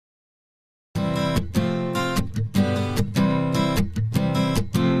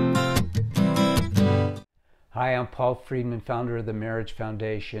Hi, I'm Paul Friedman, founder of the Marriage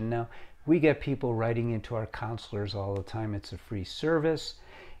Foundation. Now, we get people writing into our counselors all the time. It's a free service,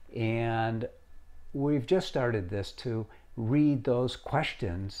 and we've just started this to read those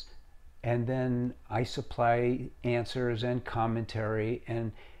questions, and then I supply answers and commentary,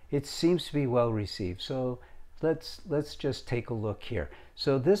 and it seems to be well received. So let's just take a look here.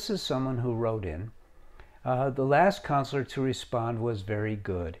 So this is someone who wrote in. The last counselor to respond was very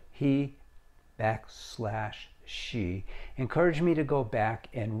good. He /she encouraged me to go back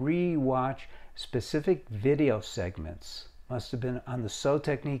and re-watch specific video segments. Must have been on the SO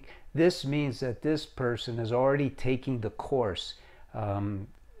technique. This means that this person is already taking the course, and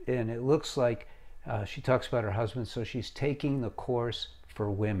it looks like she talks about her husband, so she's taking the course for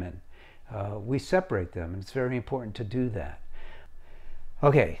women. We separate them, and it's very important to do that.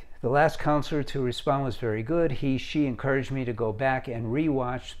 Okay, the last counselor to respond was very good. She encouraged me to go back and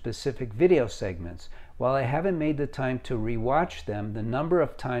rewatch specific video segments. While I haven't made the time to rewatch them, the number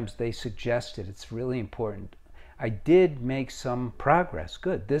of times they suggested, it's really important. I did make some progress.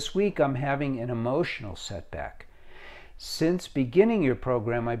 Good. This week I'm having an emotional setback. Since beginning your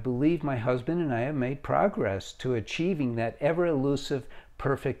program, I believe my husband and I have made progress to achieving that ever-elusive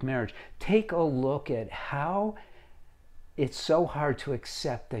perfect marriage. Take a look at how it's so hard to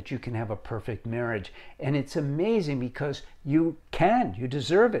accept that you can have a perfect marriage. And it's amazing because you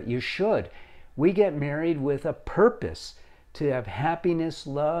deserve it, you should. We get married with a purpose to have happiness,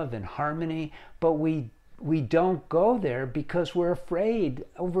 love, and harmony, but we don't go there because we're afraid,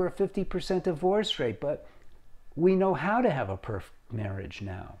 over a 50% divorce rate, but we know how to have a perfect marriage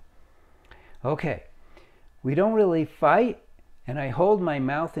now. Okay, we don't really fight, and I hold my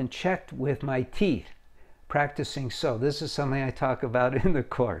mouth in check with my teeth. Practicing so. This is something I talk about in the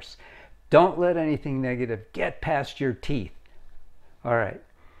course. Don't let anything negative get past your teeth. All right.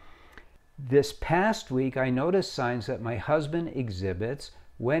 This past week, I noticed signs that my husband exhibits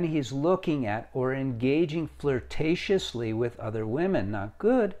when he's looking at or engaging flirtatiously with other women. Not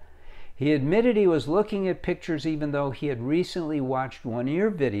good. He admitted he was looking at pictures even though he had recently watched one of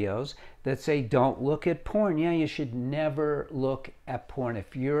your videos that say don't look at porn. Yeah, you should never look at porn.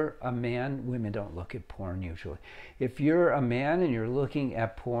 If you're a man, women don't look at porn usually. If you're a man and you're looking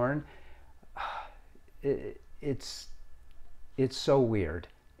at porn, it's so weird.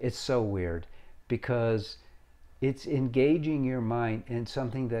 It's so weird because it's engaging your mind in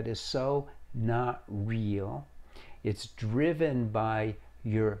something that is so not real. It's driven by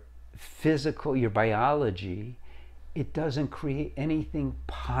your physical, your biology. It doesn't create anything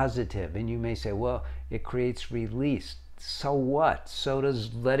positive. And you may say, well, it creates release. So what? So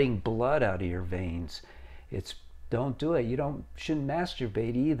does letting blood out of your veins. Don't do it. You shouldn't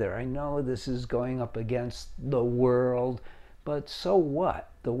masturbate either. I know this is going up against the world, but so what?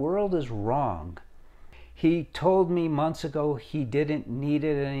 The world is wrong. He told me months ago he didn't need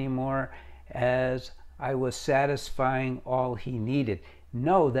it anymore as I was satisfying all he needed.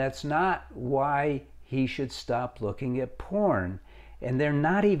 No, that's not why he should stop looking at porn. And they're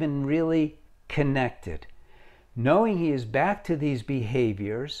not even really connected. Knowing he is back to these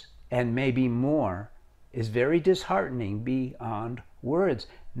behaviors, and maybe more, is very disheartening beyond words.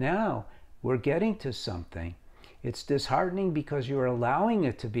 Now we're getting to something. It's disheartening because you're allowing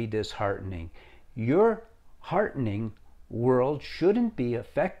it to be disheartening. Your heartening world shouldn't be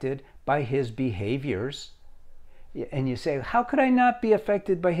affected by his behaviors. And you say, how could I not be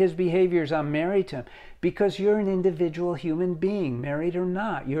affected by his behaviors? I'm married to him. Because you're an individual human being, married or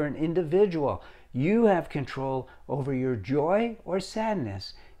not. You're an individual. You have control over your joy or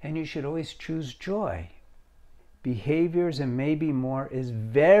sadness, and you should always choose joy. Behaviors and maybe more is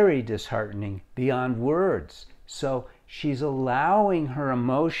very disheartening beyond words. So she's allowing her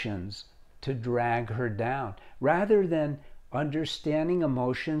emotions to drag her down. Rather than understanding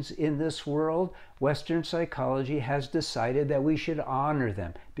emotions in this world, Western psychology has decided that we should honor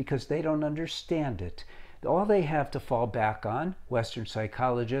them because they don't understand it. All they have to fall back on, Western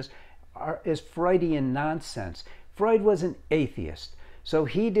psychologists, is Freudian nonsense. Freud was an atheist, so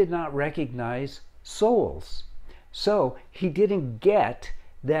he did not recognize souls. So he didn't get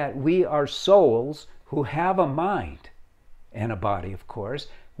that we are souls who have a mind, and a body, of course.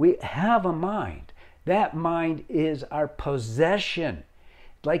 We have a mind. That mind is our possession,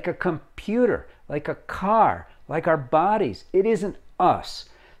 like a computer, like a car, like our bodies. It isn't us.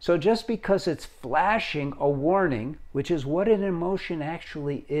 So just because it's flashing a warning, which is what an emotion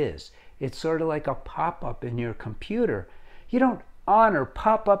actually is, it's sort of like a pop-up in your computer. You don't honor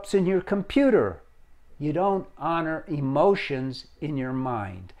pop-ups in your computer. You don't honor emotions in your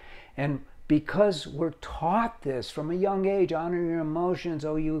mind. And because we're taught this from a young age. Honor your emotions.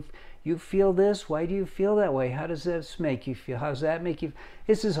 Oh, you feel this? Why do you feel that way? How does this make you feel? How does that make you?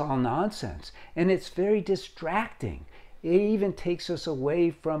 This is all nonsense. And it's very distracting. It even takes us away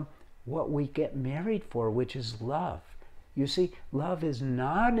from what we get married for, which is love. You see, love is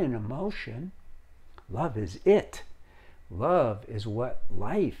not an emotion. Love is it. Love is what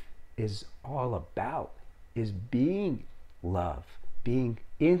life is all about, is being love, being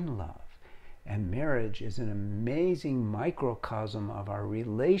in love. And marriage is an amazing microcosm of our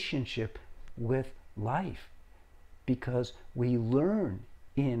relationship with life, because we learn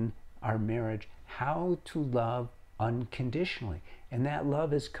in our marriage how to love unconditionally. And that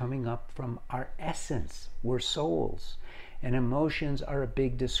love is coming up from our essence. We're souls. And emotions are a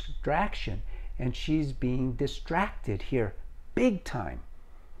big distraction. And she's being distracted here, big time.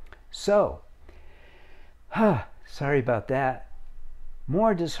 So, sorry about that.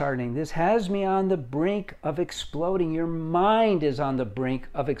 More disheartening. This has me on the brink of exploding. Your mind is on the brink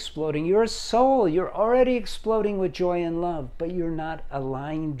of exploding. Your soul, you're already exploding with joy and love, but you're not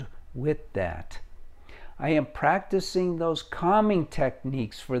aligned with that. I am practicing those calming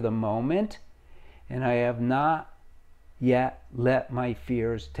techniques for the moment, and I have not yet let my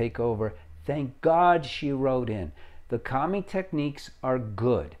fears take over. Thank God she wrote in. The calming techniques are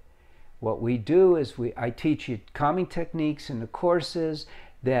good. What we do is I teach you calming techniques in the courses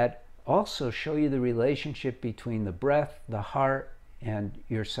that also show you the relationship between the breath, the heart, and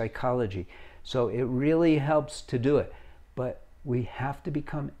your psychology. So it really helps to do it. But we have to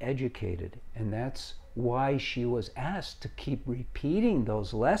become educated, and that's why she was asked to keep repeating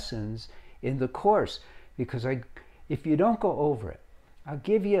those lessons in the course. Because if you don't go over it, I'll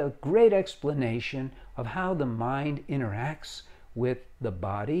give you a great explanation of how the mind interacts with the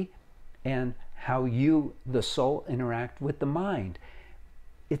body and how you, the soul, interact with the mind.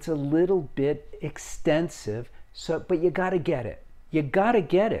 It's a little bit extensive, but you got to get it. You got to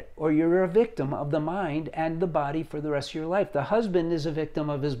get it, or you're a victim of the mind and the body for the rest of your life. The husband is a victim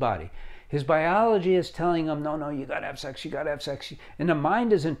of his body. His biology is telling him, no, you got to have sex, you got to have sex. And the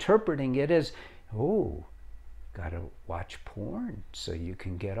mind is interpreting it as, oh, got to watch porn so you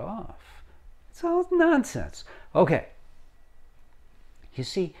can get off. It's all nonsense. Okay. You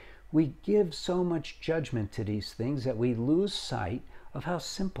see, we give so much judgment to these things that we lose sight of how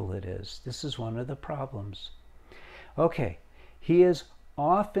simple it is. This is one of the problems. Okay, he is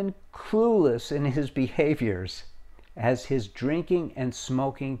often clueless in his behaviors, as his drinking and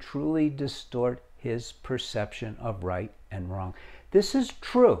smoking truly distort his perception of right and wrong. This is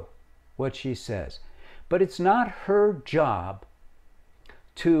true, what she says, but it's not her job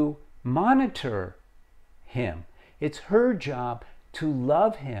to monitor him. It's her job to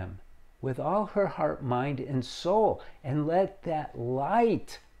love him with all her heart, mind, and soul, and let that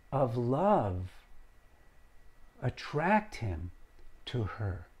light of love attract him to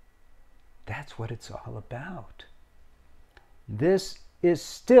her. That's what it's all about. This is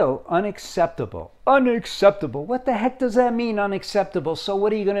still unacceptable. Unacceptable. What the heck does that mean, unacceptable? So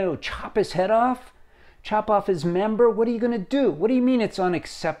what are you going to do? Chop his head off? Chop off his member? What are you going to do? What do you mean it's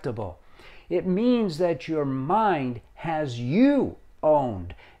unacceptable? It means that your mind has you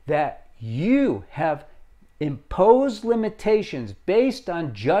owned, that you have imposed limitations based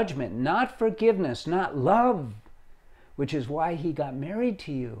on judgment, not forgiveness, not love, which is why he got married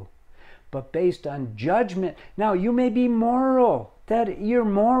to you, but based on judgment. Now, you may be moral, that you're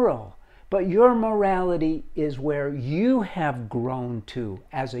moral, but your morality is where you have grown to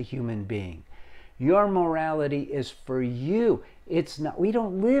as a human being. Your morality is for you. It's not, we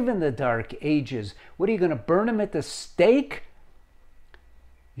don't live in the dark ages. What are you going to burn him at the stake?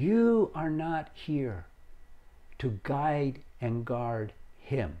 You are not here to guide and guard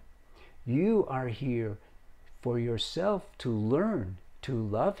him. You are here for yourself to learn to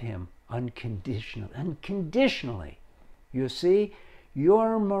love him unconditionally. You see,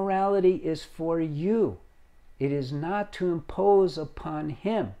 your morality is for you. It is not to impose upon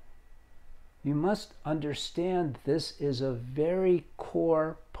him. You must understand this is a very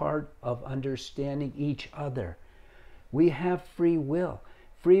core part of understanding each other. We have free will.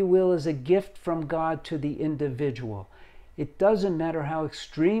 Free will is a gift from God to the individual. It doesn't matter how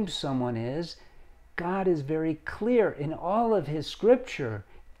extreme someone is. God is very clear in all of his scripture.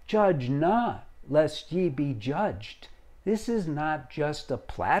 Judge not, lest ye be judged. This is not just a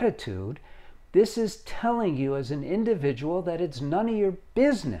platitude. This is telling you as an individual that it's none of your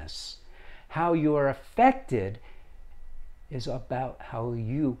business. How you are affected is about how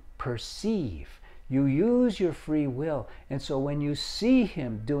you perceive. You use your free will. And so when you see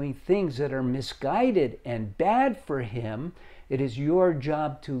him doing things that are misguided and bad for him, It is your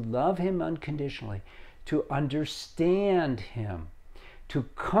job to love him unconditionally, to understand him, to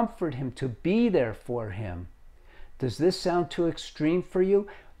comfort him, to be there for him. Does this sound too extreme for you?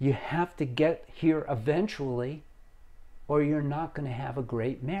 You have to get here eventually, or you're not going to have a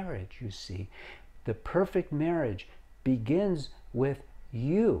great marriage, you see. The perfect marriage begins with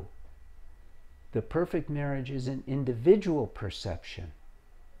you. The perfect marriage is an individual perception.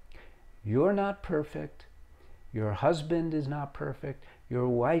 You're not perfect. Your husband is not perfect. Your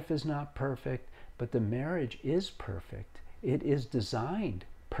wife is not perfect. But the marriage is perfect. It is designed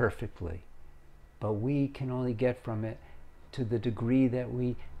perfectly. But we can only get from it to the degree that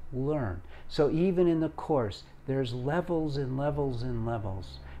we learn. So even in the Course, there's levels and levels and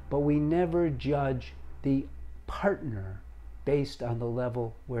levels. But we never judge the partner based on the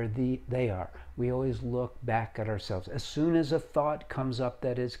level where they are. We always look back at ourselves. As soon as a thought comes up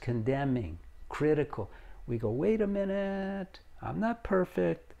that is condemning, critical, we go, wait a minute, I'm not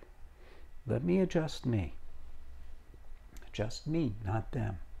perfect. Let me adjust me. Just me, not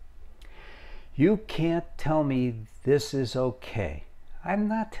them. You can't tell me this is okay. I'm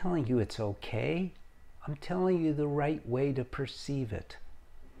not telling you it's okay. I'm telling you the right way to perceive it.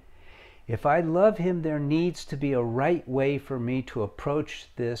 If I love him, there needs to be a right way for me to approach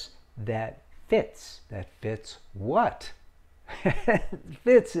this that fits. That fits what?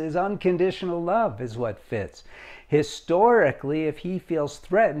 Fits is unconditional love is what fits. Historically, if he feels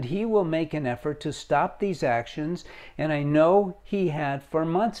threatened, he will make an effort to stop these actions, and I know he had for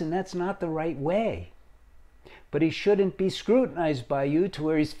months, and that's not the right way. But he shouldn't be scrutinized by you to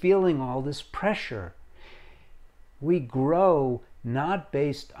where he's feeling all this pressure. We grow not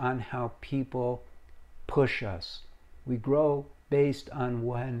based on how people push us. We grow based on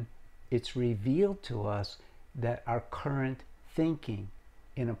when it's revealed to us that our current thinking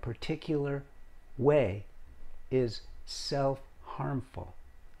in a particular way is self-harmful.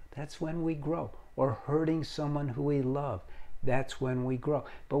 That's when we grow. Or hurting someone who we love. That's when we grow.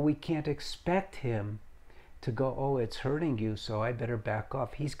 But we can't expect him to go, oh, it's hurting you, so I better back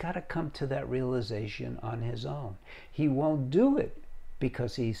off. He's got to come to that realization on his own. He won't do it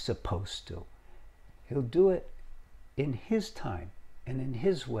because he's supposed to. He'll do it in his time and in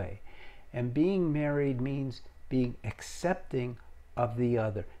his way. And being married means being accepting of the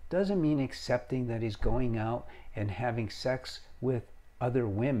other. Doesn't mean accepting that he's going out and having sex with other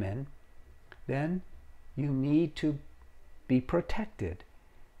women. Then you need to be protected.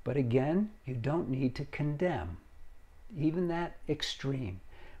 But again, you don't need to condemn, even that extreme.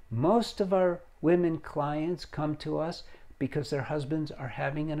 Most of our women clients come to us because their husbands are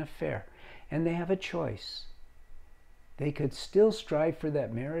having an affair, and they have a choice. They could still strive for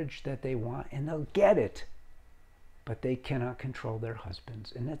that marriage that they want, and they'll get it, but they cannot control their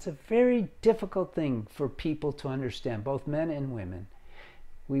husbands. And that's a very difficult thing for people to understand, both men and women.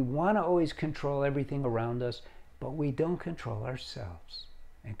 We want to always control everything around us, but we don't control ourselves.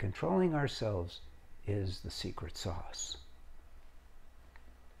 And controlling ourselves is the secret sauce.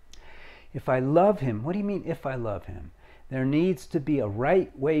 If I love him, what do you mean if I love him? There needs to be a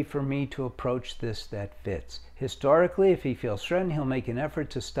right way for me to approach this that fits. Historically, if he feels threatened, he'll make an effort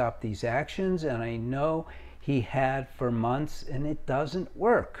to stop these actions, and I know he had for months, and it doesn't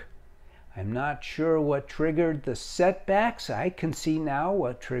work. I'm not sure what triggered the setbacks. I can see now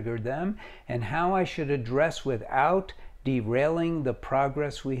what triggered them and how I should address without derailing the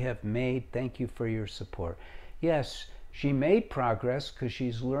progress we have made. Thank you for your support. Yes, she made progress because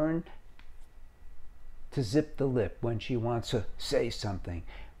she's learned to zip the lip when she wants to say something.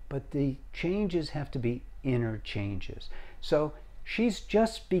 But the changes have to be inner changes. So she's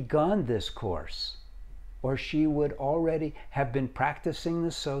just begun this course, or she would already have been practicing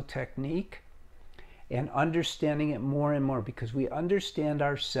the SO technique and understanding it more and more, because we understand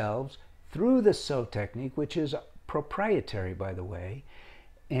ourselves through the SO technique, which is proprietary, by the way,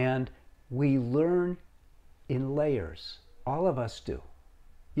 and we learn in layers. All of us do.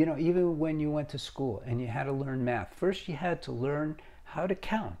 You know, even when you went to school and you had to learn math, first you had to learn how to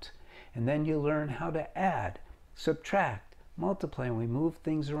count, and then you learn how to add, subtract, multiply, and we move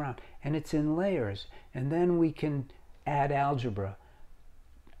things around, and it's in layers. And then we can add algebra.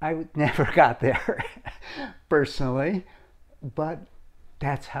 I never got there personally, but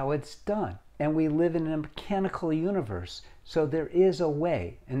that's how it's done. And we live in a mechanical universe, so there is a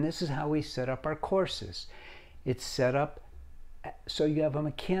way, and this is how we set up our courses. It's set up so you have a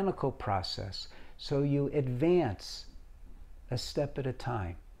mechanical process, so you advance a step at a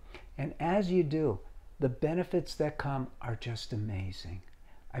time. And as you do, the benefits that come are just amazing.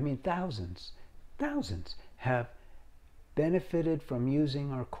 I mean, thousands have benefited from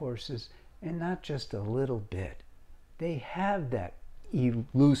using our courses, and not just a little bit. they have that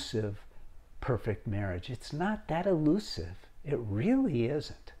elusive perfect marriage. It's not that elusive. It really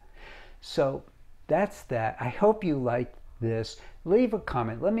isn't. So that's that. I hope you like this. Leave a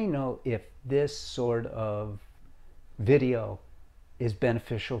comment. Let me know if this sort of video is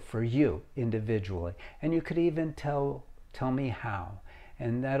beneficial for you individually. And you could even tell me how.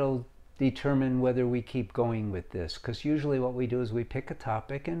 And that'll determine whether we keep going with this. Because usually what we do is we pick a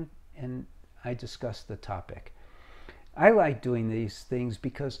topic and I discuss the topic. I like doing these things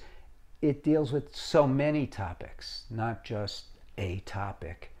because it deals with so many topics, not just a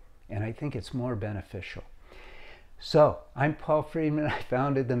topic. And I think it's more beneficial. So, I'm Paul Friedman. I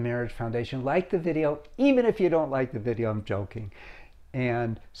founded the Marriage Foundation. Like the video, even if you don't like the video, I'm joking.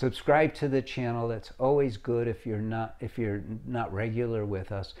 And subscribe to the channel. That's always good if you're not regular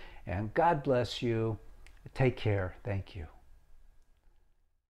with us. And God bless you. Take care. Thank you.